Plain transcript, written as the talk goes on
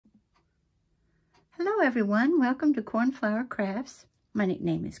Hello everyone, welcome to Cornflower Crafts. My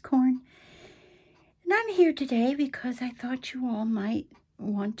nickname is Corn, and I'm here today because I thought you all might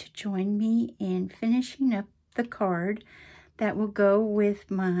want to join me in finishing up the card that will go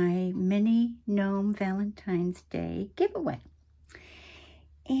with my mini gnome Valentine's Day giveaway.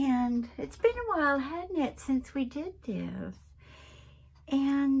 And it's been a while, hadn't it, since we did this?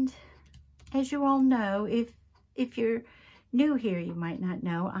 And as you all know, if you're new here, you might not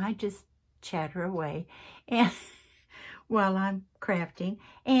know, I just chatter away and while I'm crafting,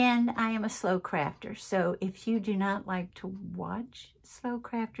 and I am a slow crafter. So if you do not like to watch slow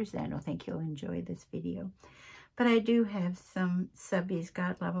crafters, then I don't think you'll enjoy this video. But I do have some subbies,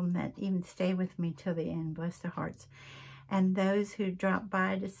 God love them, that even stay with me till the end, bless their hearts. And those who drop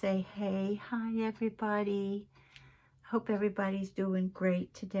by to say, hey, hi everybody. Hope everybody's doing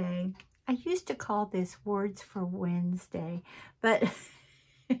great today. I used to call this Words for Wednesday, but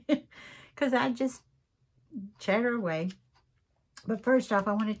because I just chatter away. But first off,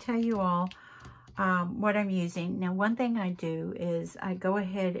 I want to tell you all what I'm using. Now, one thing I do is I go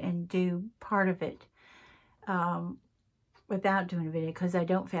ahead and do part of it without doing a video because I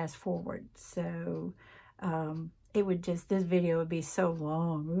don't fast forward. So it would just, this video would be so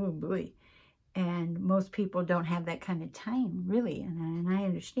long, oh boy. And most people don't have that kind of time, really, and I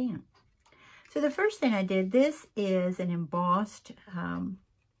understand. So the first thing I did, this is an embossed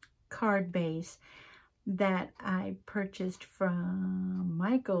card base that I purchased from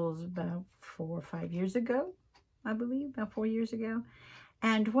Michael's about 4 or 5 years ago, I believe, about 4 years ago.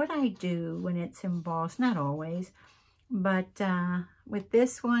 And what I do when it's embossed, not always, but with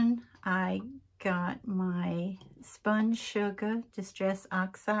this one, I got my spun sugar distress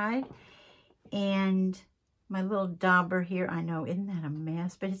oxide and my little dauber here. I know, isn't that a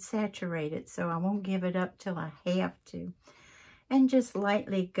mess? But it's saturated, so I won't give it up till I have to. And just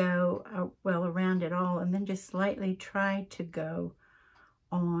lightly go, well, around it all, and then just slightly try to go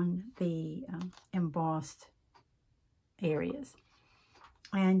on the embossed areas.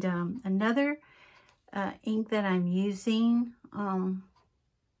 And another ink that I'm using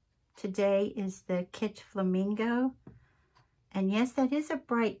today is the Kitsch Flamingo. And yes, that is a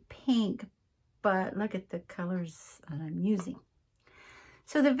bright pink, but look at the colors that I'm using.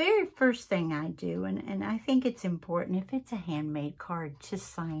 So the very first thing I do, and I think it's important, if it's a handmade card, to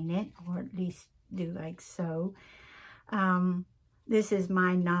sign it, or at least do like so. This is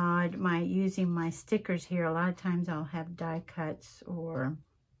my nod, using my stickers here. A lot of times I'll have die cuts, or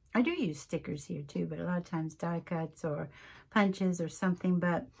I do use stickers here too, but a lot of times die cuts or punches or something.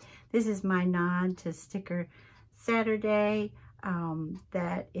 But this is my nod to Sticker Saturday.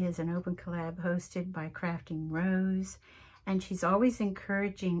 That is an open collab hosted by Crafting Rose. And she's always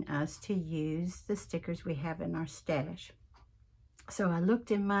encouraging us to use the stickers we have in our stash. So I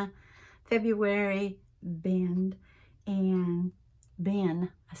looked in my February bin, and bin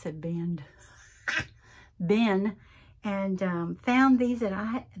and found these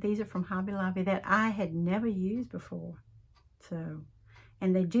that these are from Hobby Lobby that I had never used before. So,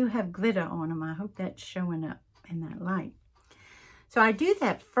 and they do have glitter on them. I hope that's showing up in that light. So I do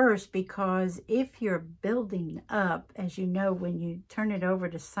that first because if you're building up, as you know, when you turn it over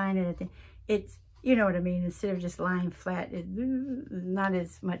to sign it, it's, you know what I mean, instead of just lying flat, it's not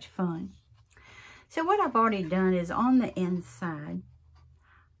as much fun. So what I've already done is on the inside,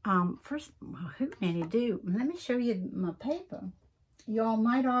 first, well, who can I do? Let me show you my paper. You all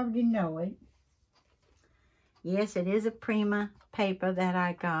might already know it. Yes, it is a Prima paper that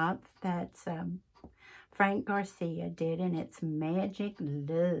I got. That's Frank Garcia did, and it's Magic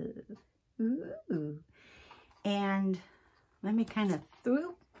Love. Ooh. And let me kind of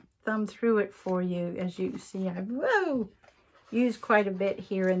thumb through it for you. As you see, I've used quite a bit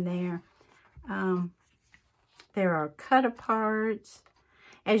here and there. There are cut aparts.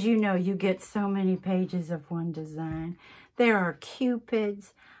 As you know, you get so many pages of one design. There are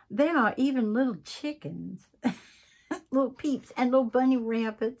cupids. There are even little chickens, little peeps, and little bunny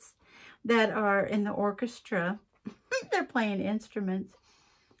rabbits that are in the orchestra. They're playing instruments.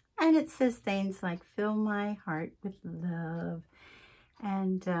 And it says things like, fill my heart with love.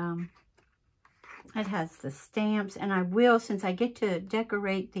 And it has the stamps. And I will, since I get to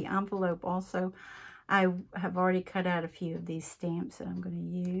decorate the envelope also, I have already cut out a few of these stamps that I'm going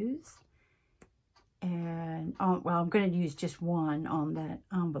to use. And, well, I'm going to use just one on that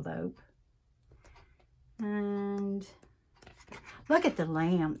envelope. And look at the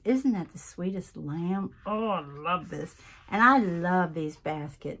lamb. Isn't that the sweetest lamb? Oh, I love this. And I love these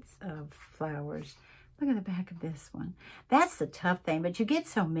baskets of flowers. Look at the back of this one. That's the tough thing, but you get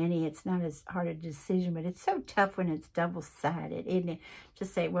so many, it's not as hard a decision, but it's so tough when it's double-sided, isn't it?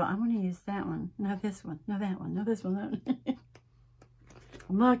 Just say, well, I'm going to use that one. No, this one. No, that one. No, this one. That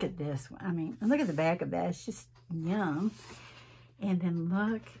one. Look at this one. I mean, look at the back of that. It's just yum. And then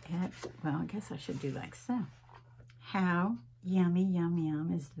look at, well, I guess I should do like so. How yummy, yum,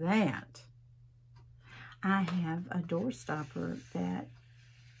 yum is that? I have a door stopper that,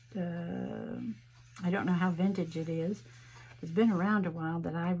 I don't know how vintage it is. It's been around a while,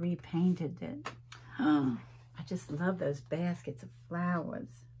 but I repainted it. Oh, I just love those baskets of flowers.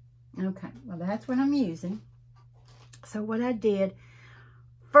 Okay, well, that's what I'm using. So what I did,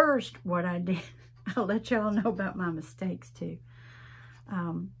 first what I did, I'll let y'all know about my mistakes too.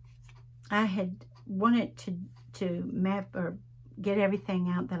 I had wanted to map or get everything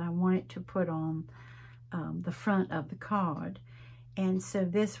out that I wanted to put on the front of the card. And so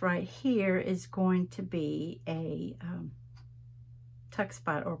this right here is going to be a tuck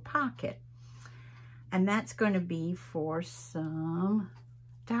spot or pocket. And that's going to be for some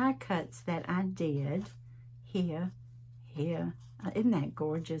die cuts that I did here. Isn't that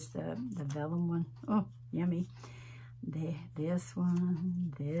gorgeous, the vellum one? Oh, yummy. This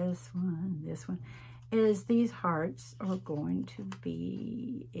one, this one, this one. Is these hearts are going to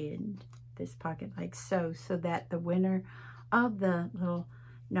be in this pocket like so, so that the winner of the little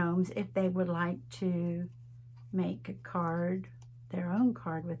gnomes, if they would like to make a card, their own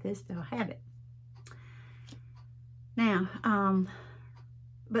card with this, they'll have it. Now,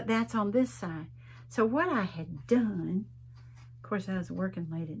 but that's on this side. So what I had done, of course I was working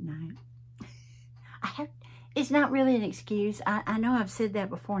late at night. It's not really an excuse. I know I've said that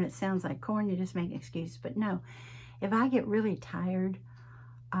before and it sounds like corn, you just make an excuse, but no. If I get really tired,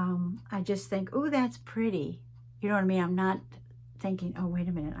 I just think, oh, that's pretty. You know what I mean? I'm not thinking, oh, wait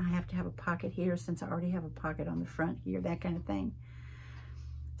a minute, I have to have a pocket here since I already have a pocket on the front here, that kind of thing.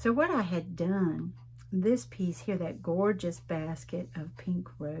 So what I had done, this piece here, that gorgeous basket of pink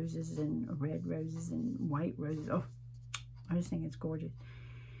roses and red roses and white roses, oh, I just think it's gorgeous,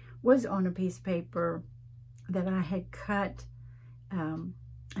 was on a piece of paper that I had cut in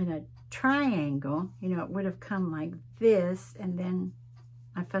a triangle. You know, it would have come like this, and then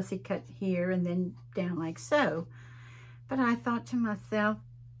I fussy cut here and then down like so. But I thought to myself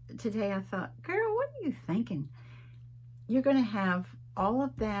today, I thought, girl, what are you thinking? You're going to have all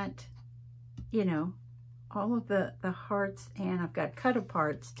of that, you know, all of the hearts, and I've got cut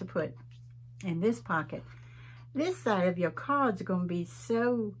aparts to put in this pocket. This side of your cards are going to be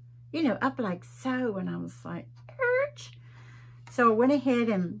so, you know, up like so. And I was like, Urch. So I went ahead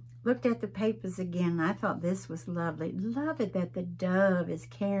and looked at the papers again. I thought this was lovely. Love it that the dove is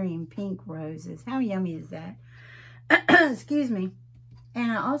carrying pink roses. How yummy is that? Excuse me.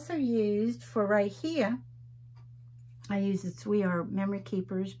 And I also used for right here, I used this We Are Memory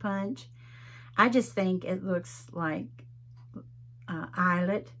Keepers punch. I just think it looks like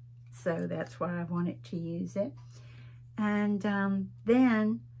eyelet, so that's why I wanted to use it. And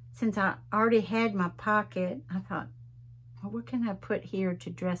then, since I already had my pocket, I thought, well, what can I put here to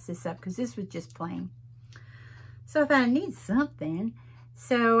dress this up? Because this was just plain. So I thought I need something.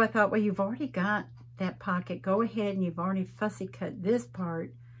 So I thought, well, you've already got that pocket. Go ahead and you've already fussy cut this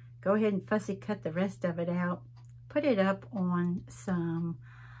part. Go ahead and fussy cut the rest of it out. Put it up on some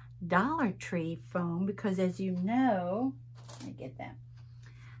Dollar Tree foam, because as you know, let me get that.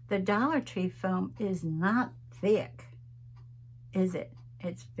 The Dollar Tree foam is not thick, is it?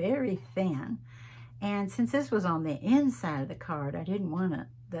 It's very thin. And since this was on the inside of the card, I didn't want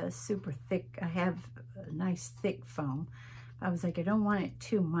the super thick. I have a nice thick foam. I was like, I don't want it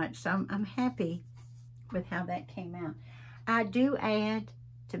too much. So I'm happy with how that came out. I do add,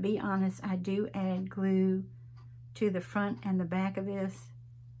 to be honest, I do add glue to the front and the back of this,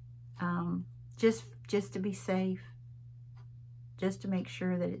 just to be safe, just to make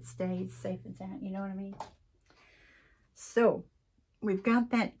sure that it stays safe and sound, you know what I mean? So we've got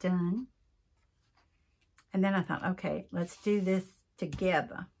that done. And then I thought, okay, let's do this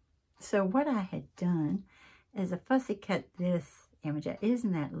together. So what I had done is I fussy cut this image.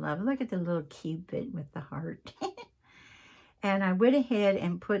 Isn't that lovely? Look at the little cupid with the heart. And I went ahead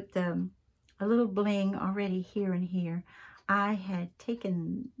and put a little bling already here and here. I had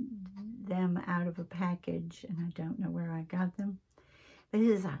taken them out of a package, and I don't know where I got them. This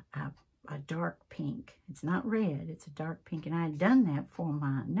is a dark pink. It's not red, it's a dark pink. And I had done that for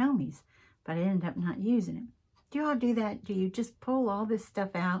my gnomies, but I ended up not using it. Do you all do that? Do you just pull all this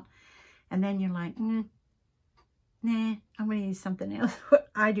stuff out, and then you're like, nah, I'm going to use something else?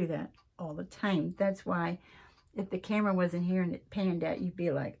 I do that all the time. That's why if the camera wasn't here and it panned out, you'd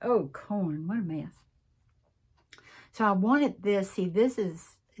be like, oh, corn, what a mess. So I wanted this, see, this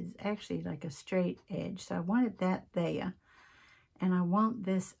is actually like a straight edge. So I wanted that there. And I want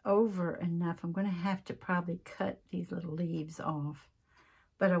this over enough. I'm going to have to probably cut these little leaves off.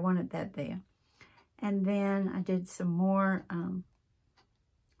 But I wanted that there. And then I did some more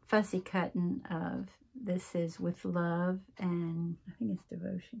fussy cutting of, this is With Love, and I think it's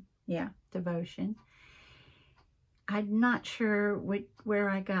Devotion. Yeah, Devotion. I'm not sure where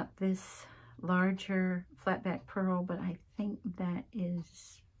I got this larger flatback pearl, but I think that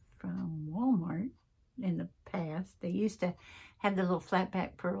is from Walmart in the past. They used to have the little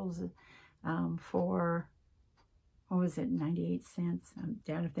flatback pearls for, what was it, 98 cents? I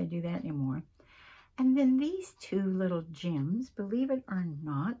doubt if they do that anymore. And then these two little gems, believe it or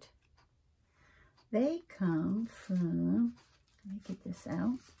not, they come from, let me get this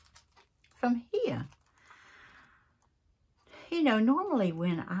out, from here. You know, normally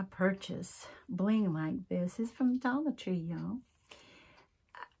when I purchase bling like this, it's from Dollar Tree, y'all.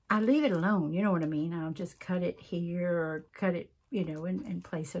 I leave it alone, you know what I mean? I'll just cut it here or cut it, you know, and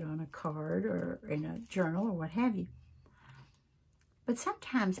place it on a card or in a journal or what have you. But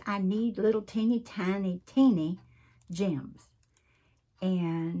sometimes I need little teeny gems.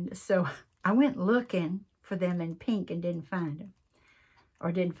 And so I went looking for them in pink and didn't find them.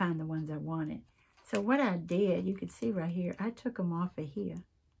 Or didn't find the ones I wanted. So what I did, you can see right here, I took them off of here.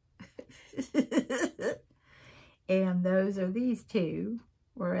 And those are these two.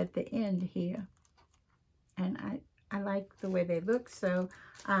 Were at the end here. And I like the way they look. So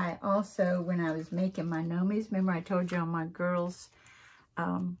I also, when I was making my nomies, remember I told you on my girl's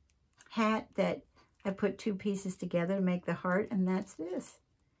hat that I put two pieces together to make the heart, and that's this.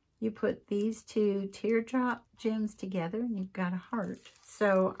 You put these two teardrop gems together and you've got a heart.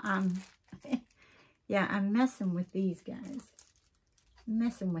 So yeah, I'm messing with these guys.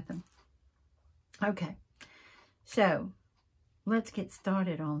 Messing with them. Okay, so let's get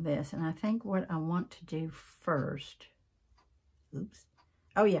started on this. And I think what I want to do first, oops.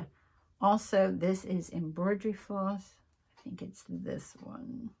 Oh yeah, also this is embroidery floss. I think it's this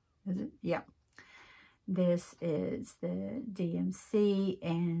one. Is it? Yeah. This is the DMC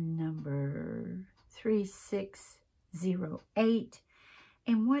and number 3608.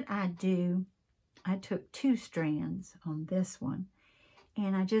 And what I do, I took 2 strands on this one.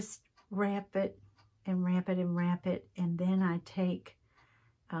 And I just wrap it and wrap it and wrap it. And then I take,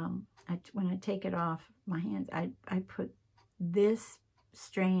 when I take it off my hands, I put this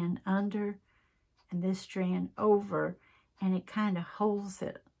strand under and this strand over. And it kind of holds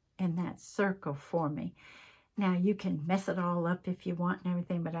it in that circle for me. Now you can mess it all up if you want and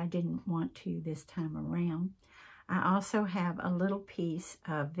everything, but I didn't want to this time around. I also have a little piece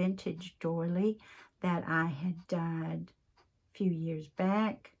of vintage doily that I had dyed a few years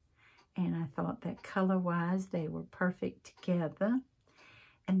back, and I thought that color-wise they were perfect together.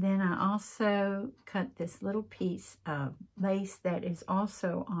 And then I also cut this little piece of lace that is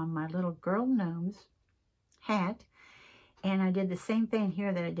also on my little girl gnome's hat. And I did the same thing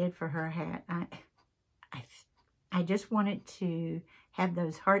here that I did for her hat. I just wanted to have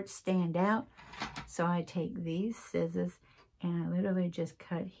those hearts stand out. So I take these scissors and I literally just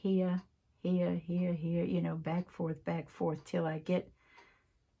cut here, here, here, here, you know, back, forth, till I get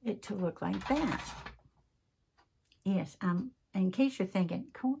it to look like that. Yes, in case you're thinking,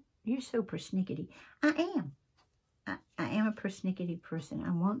 you're so persnickety. I am. I am a persnickety person.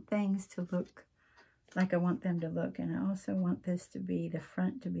 I want things to look like I want them to look. And I also want this to be the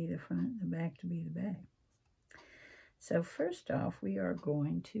front to be the front, the back to be the back. So first off, we are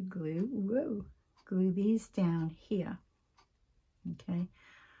going to glue these down here. Okay.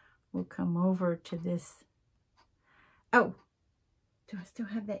 We'll come over to this. Oh, do I still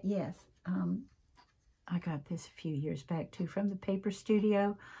have that? Yes. I got this a few years back too from the Paper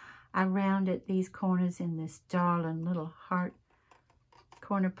Studio. I rounded these corners in this darling little heart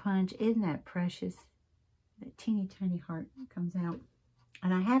corner punch. Isn't that precious? That teeny tiny heart comes out.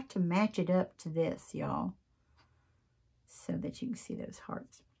 And I have to match it up to this, y'all, so that you can see those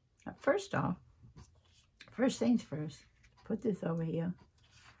hearts. Now, first off, first things first, put this over here.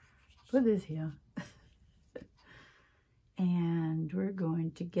 Put this here. And we're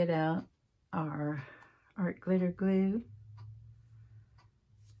going to get out our art glitter glue.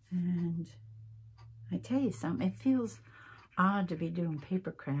 And I tell you something, it feels odd to be doing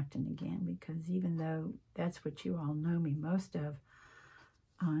paper crafting again, because even though that's what you all know me most of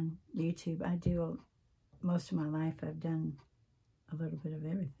on YouTube, I do most of my life, I've done a little bit of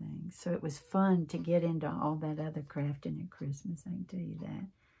everything. So it was fun to get into all that other crafting at Christmas, I can tell you that.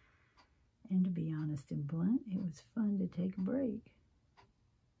 And to be honest and blunt, it was fun to take a break.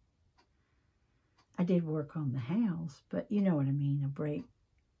 I did work on the house, but you know what I mean, a break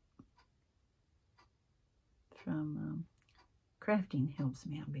from crafting helps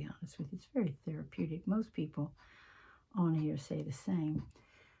me, I'll be honest with you. It's very therapeutic. Most people on here say the same.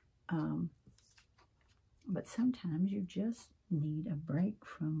 But sometimes you just need a break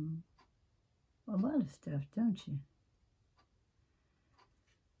from a lot of stuff, don't you?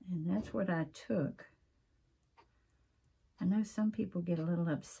 And that's what I took. I know some people get a little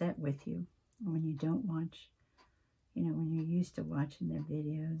upset with you when you don't watch, you know, when you're used to watching their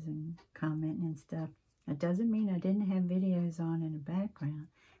videos and commenting and stuff. It doesn't mean I didn't have videos on in the background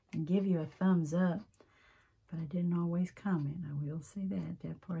and give you a thumbs up, but I didn't always comment. I will say that.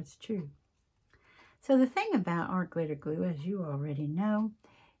 That part's true. So the thing about art glitter glue, as you already know,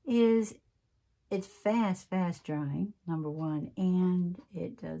 is it's fast drying, number one, and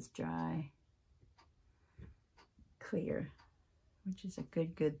it does dry clear, which is a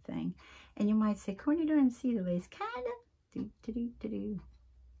good thing. And you might say, Courtney, don't even see the lace. Kind of.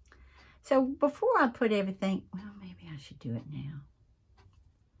 So before I put everything, well, maybe I should do it now.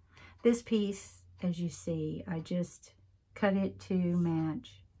 This piece, as you see, I just cut it to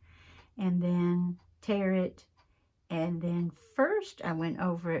match and then tear it. And then first I went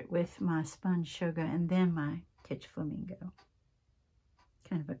over it with my sponge sugar and then my Titch Flamingo.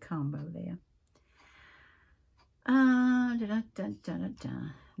 Kind of a combo there.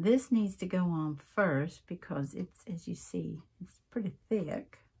 This needs to go on first because it's, as you see, it's pretty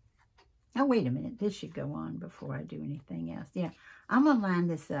thick. Oh, wait a minute. This should go on before I do anything else. Yeah, I'm going to line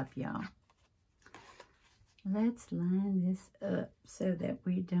this up, y'all. Let's line this up so that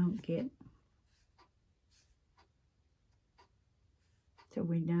we don't get... So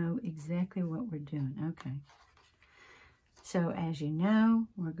we know exactly what we're doing. Okay. So as you know,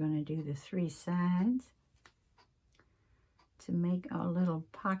 we're going to do the 3 sides to make our little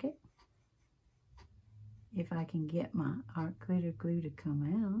pocket. If I can get my art glitter glue to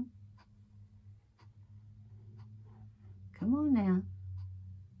come out. Come on now.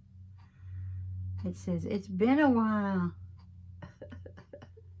 It says, it's been a while.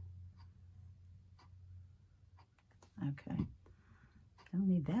 Okay. Don't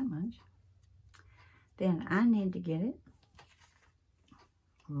need that much. Then I need to get it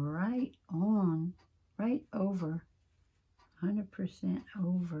right on, right over, 100%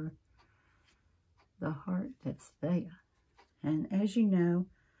 over the heart that's there. And as you know,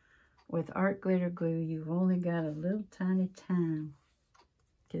 with art glitter glue, you've only got a little tiny time.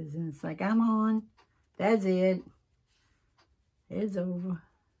 Because then it's like, I'm on. That's it. It's over.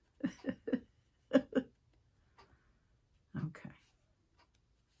 Okay.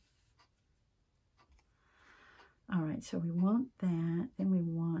 All right, so we want that. Then we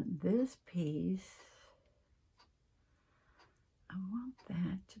want this piece. I want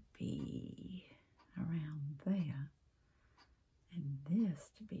that to be around there. And this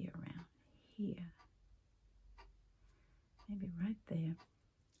to be around here. Maybe right there.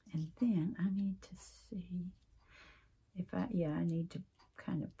 And then I need to see if I need to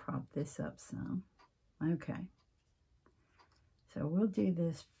kind of prop this up some. Okay. So we'll do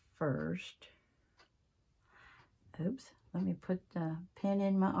this first. Oops. Let me put the pin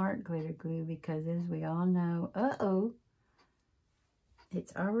in my art glitter glue because as we all know, uh-oh,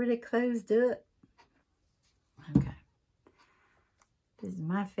 it's already closed up. Okay. This is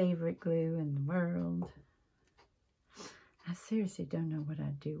my favorite glue in the world. I seriously don't know what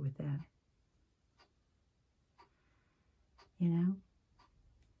I'd do with that. You know?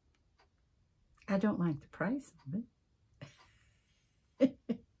 I don't like the price of it.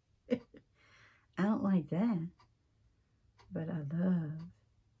 I don't like that. But I love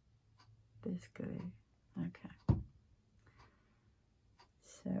this glue. Okay.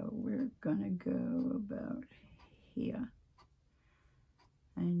 So we're going to go about here.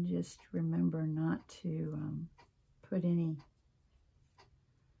 And just remember not to put any, I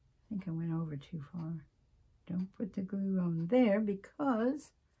think I went over too far. Don't put the glue on there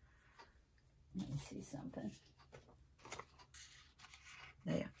because, let me see something.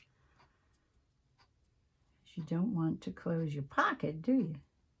 There. You don't want to close your pocket, do you?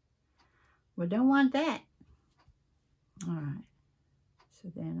 Well, don't want that. All right. So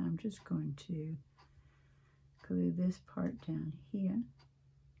then I'm just going to glue this part down here.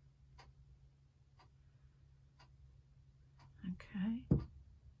 Okay.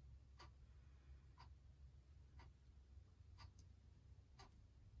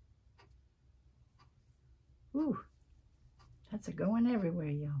 Ooh, that's a going everywhere,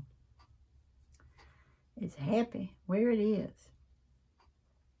 y'all. It's happy where it is.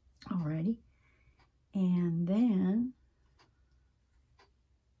 Alrighty. And then,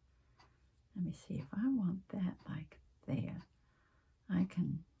 let me me see if I want that like there. I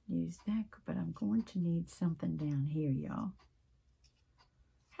can use that, but I'm going to need something down here, y'all.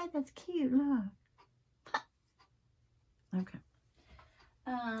 Hey, that's cute, look. Okay.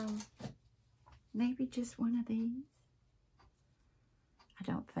 Maybe just one of these. I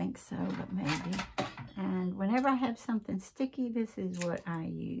don't think so, but maybe. And whenever I have something sticky, this is what I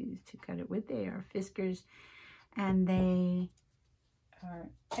use to cut it with. They are Fiskars, and they are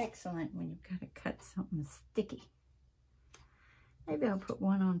excellent when you've got to cut something sticky. Maybe I'll put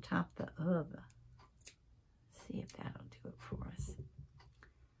one on top of the other. See if that'll do it for us.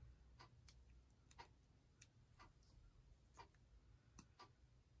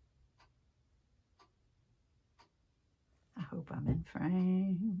 I hope I'm in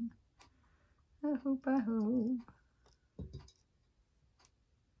frame. I hope.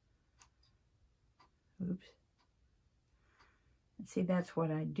 Oops. And see, that's what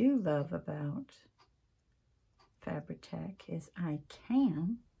I do love about Fabri-Tac is I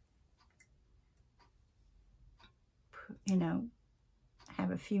can, you know, have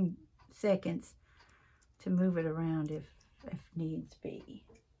a few seconds to move it around if needs be.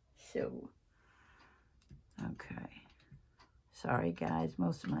 So, okay. Sorry, guys.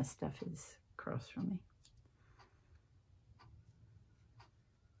 Most of my stuff is across from me.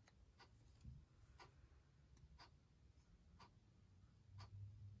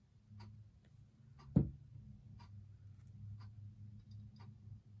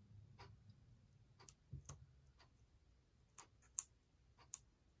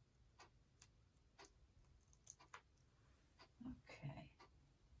 Okay.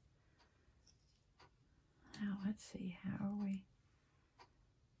 Now, let's see. How are we?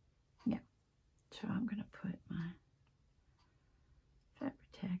 Yeah. So I'm going to put my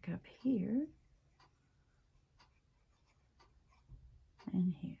Fabri-Tac up here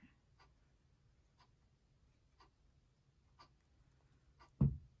and here.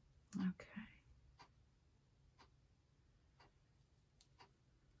 Okay.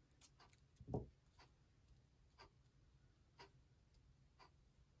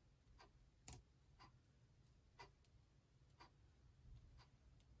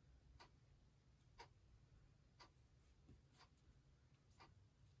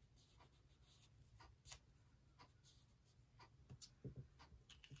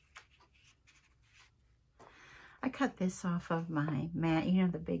 I cut this off of my mat, you know,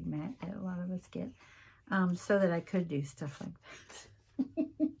 the big mat that a lot of us get, so that I could do stuff like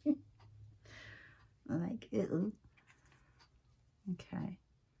this. Like, ew. Okay.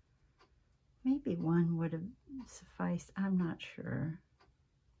 Maybe one would have sufficed. I'm not sure.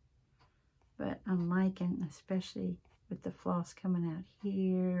 But I'm liking, especially with the floss coming out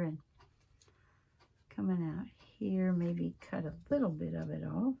here and coming out here, maybe cut a little bit of it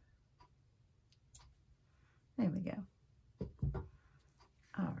off. There we go.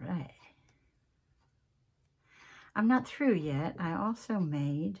 All right. I'm not through yet. I also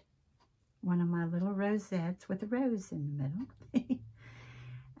made one of my little rosettes with a rose in the middle.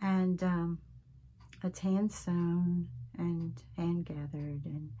 And it's hand sewn and hand gathered.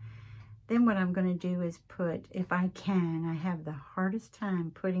 And then what I'm going to do is put, if I can, I have the hardest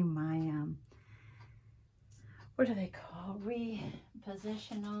time putting my, what are they called?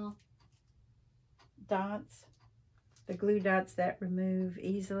 Repositional dots. The glue dots that remove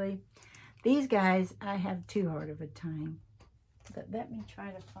easily. These guys, I have too hard of a time. But let me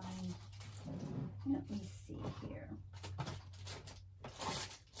try to find, let me see here.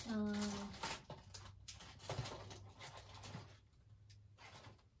 Let's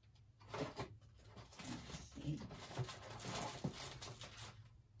see.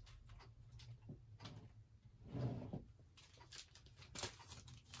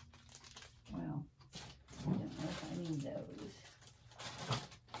 Well, I don't know if I need those.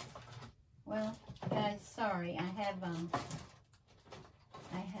 Well, guys, sorry, I have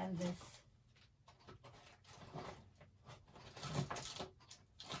this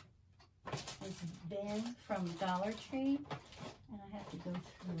bin from Dollar Tree, and I have to go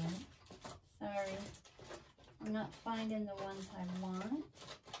through it. Sorry, I'm not finding the ones I want.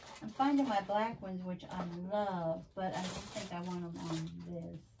 I'm finding my black ones, which I love, but I don't think I want them on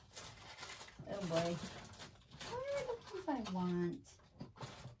this. Oh boy, where are the ones I want?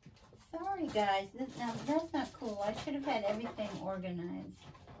 Sorry guys, now that's not cool. I should have had everything organized.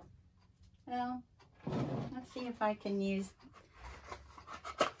 Well, let's see if I can use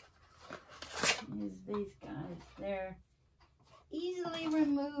these guys. They're easily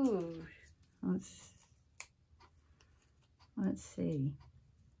removed. Let's see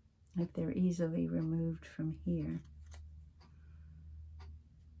if they're easily removed from here.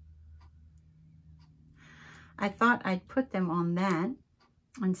 I thought I'd put them on that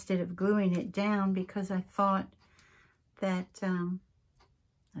instead of gluing it down because I thought that,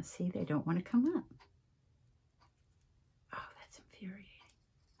 let's see, they don't want to come up. Oh, that's infuriating.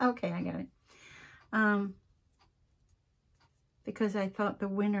 Okay, I got it. Because I thought the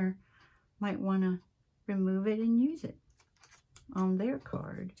winner might want to remove it and use it on their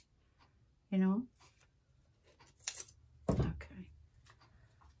card, you know. Okay.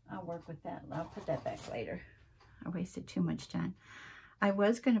 I'll work with that. I'll put that back later. I wasted too much time. I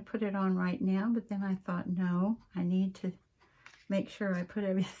was going to put it on right now, but then I thought, no, I need to make sure I put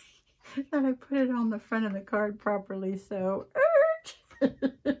everything, that I put it on the front of the card properly. So,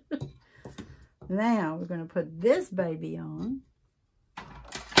 now we're going to put this baby on.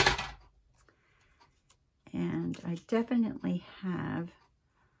 And I definitely have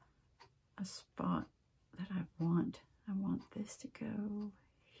a spot that I want. I want this to go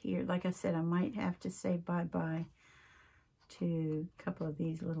here. Like I said, I might have to say bye-bye to a couple of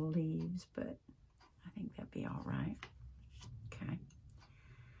these little leaves, but I think that'd be all right. Okay.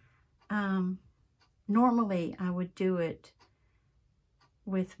 Normally, I would do it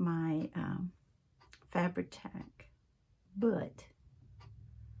with my Fabri-Tac, but,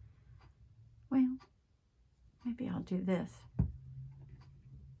 well, maybe I'll do this.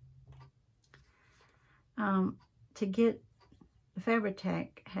 To get, the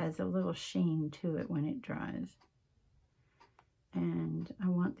Fabri-Tac has a little sheen to it when it dries. And I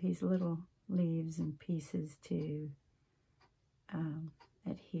want these little leaves and pieces to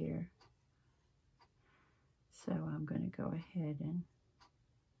adhere. So I'm going to go ahead and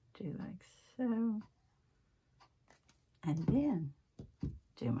do like so. And then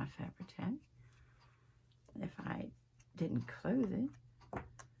do my Fabri-Tac. If I didn't close it.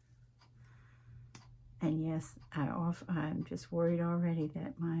 And yes, I'm just worried already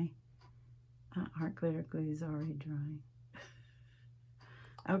that my art glitter glue is already drying.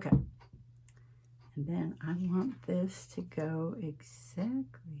 Okay. And then I want this to go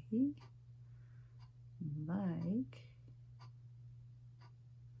exactly like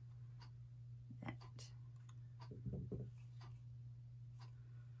that.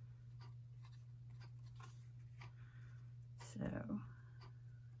 So,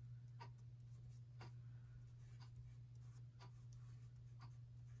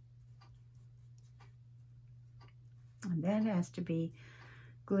 and that has to be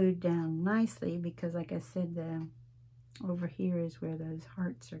glued down nicely because, like I said, over here is where those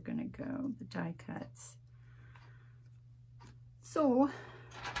hearts are going to go, the die cuts. So,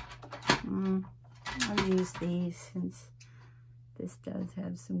 I'll use these since this does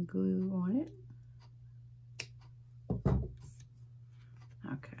have some glue on it.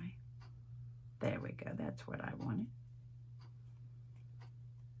 Okay, there we go. That's what I wanted.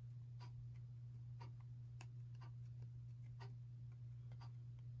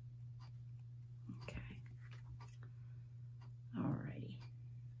 Okay. Alrighty.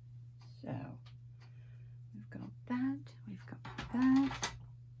 So we've got that. We've got that.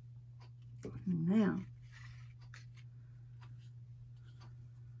 Now,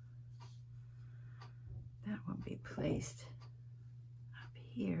 that will be placed up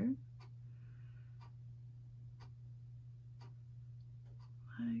here,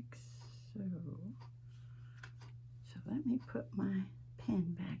 like so. So let me put my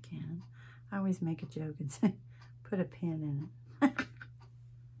pen back in. I always make a joke and say, put a pin in it.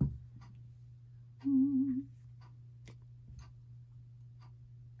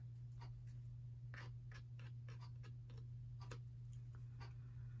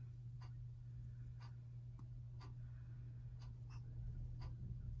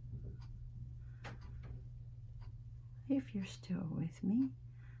 If you're still with me,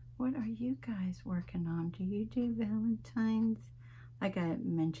 what are you guys working on? Do you do Valentine's? Like I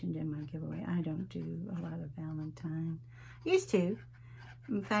mentioned in my giveaway, I don't do a lot of Valentine. Used to.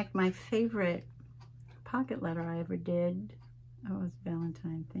 In fact, my favorite pocket letter I ever did was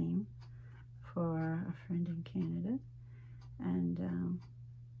Valentine theme for a friend in Canada. And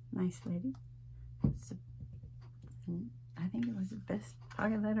nice lady. I think it was the best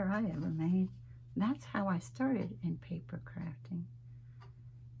pocket letter I ever made. That's how I started in paper crafting.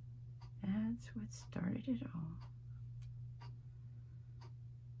 That's what started it all.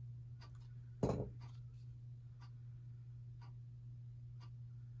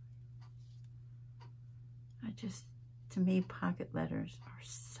 To me, pocket letters are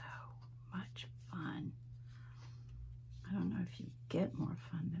so much fun. I don't know if you get more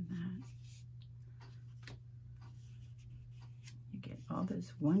fun than that. You get all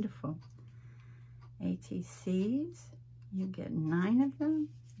those wonderful ATCs. You get 9 of them,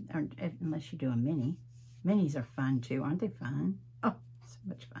 or unless you do a mini. Minis are fun too, aren't they fun? Oh, so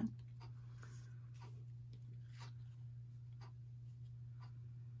much fun.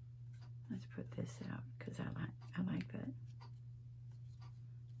 Let's put this out because I like that.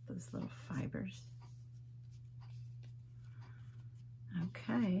 Those little fibers.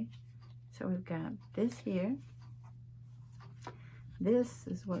 Okay, so we've got this here. This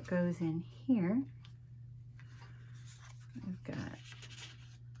is what goes in here. We've got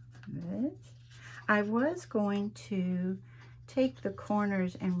this. I was going to take the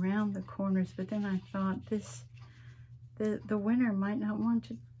corners and round the corners, but then I thought the winner might not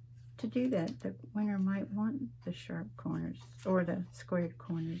want to do that. The winner might want the sharp corners or the squared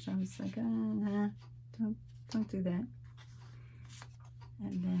corners. I was like, nah, don't do that.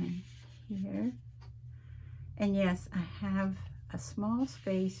 And then here, and yes, I have a small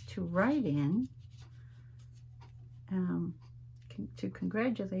space to write in to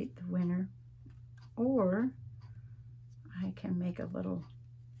congratulate the winner, or I can make a little,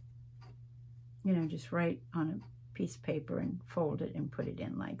 you know, just write on a piece of paper and fold it and put it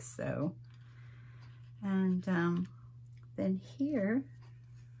in like so. And then here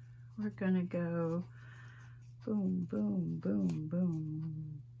we're gonna go boom, boom, boom,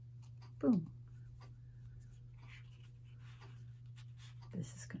 boom, boom.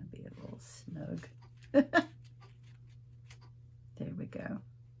 This is going to be a little snug. There we go.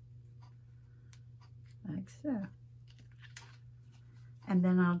 Like so. And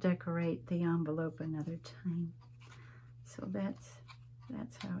then I'll decorate the envelope another time. So that's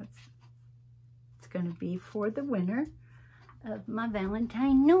how it's going to be for the winner of my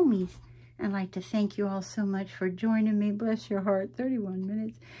Valentine Nomies. I'd like to thank you all so much for joining me. Bless your heart, 31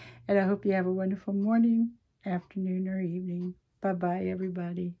 minutes. And I hope you have a wonderful morning, afternoon, or evening. Bye-bye,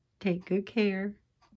 everybody. Take good care.